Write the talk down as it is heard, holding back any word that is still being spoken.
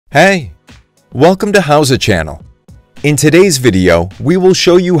Hey! Welcome to How's It channel. In today's video, we will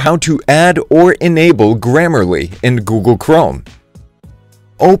show you how to add or enable Grammarly in Google Chrome.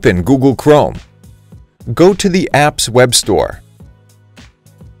 Open Google Chrome. Go to the app's web store.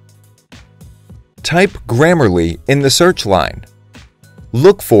 Type Grammarly in the search line.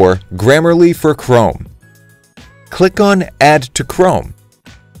 Look for Grammarly for Chrome. Click on Add to Chrome.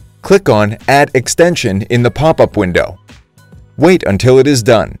 Click on Add Extension in the pop-up window. Wait until it is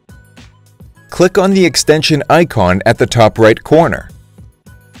done. Click on the extension icon at the top right corner.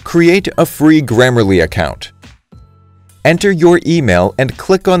 Create a free Grammarly account. Enter your email and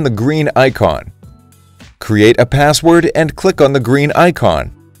click on the green icon. Create a password and click on the green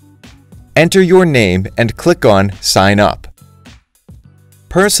icon. Enter your name and click on Sign Up.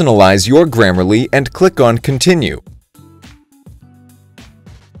 Personalize your Grammarly and click on Continue.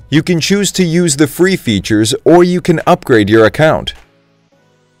 You can choose to use the free features or you can upgrade your account.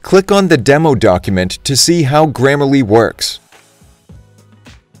 Click on the demo document to see how Grammarly works.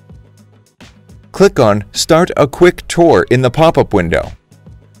 Click on Start a quick tour in the pop-up window.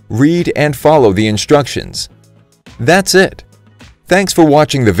 Read and follow the instructions. That's it. Thanks for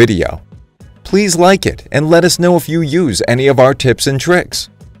watching the video. Please like it and let us know if you use any of our tips and tricks.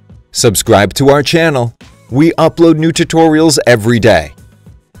 Subscribe to our channel. We upload new tutorials every day.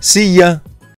 See ya!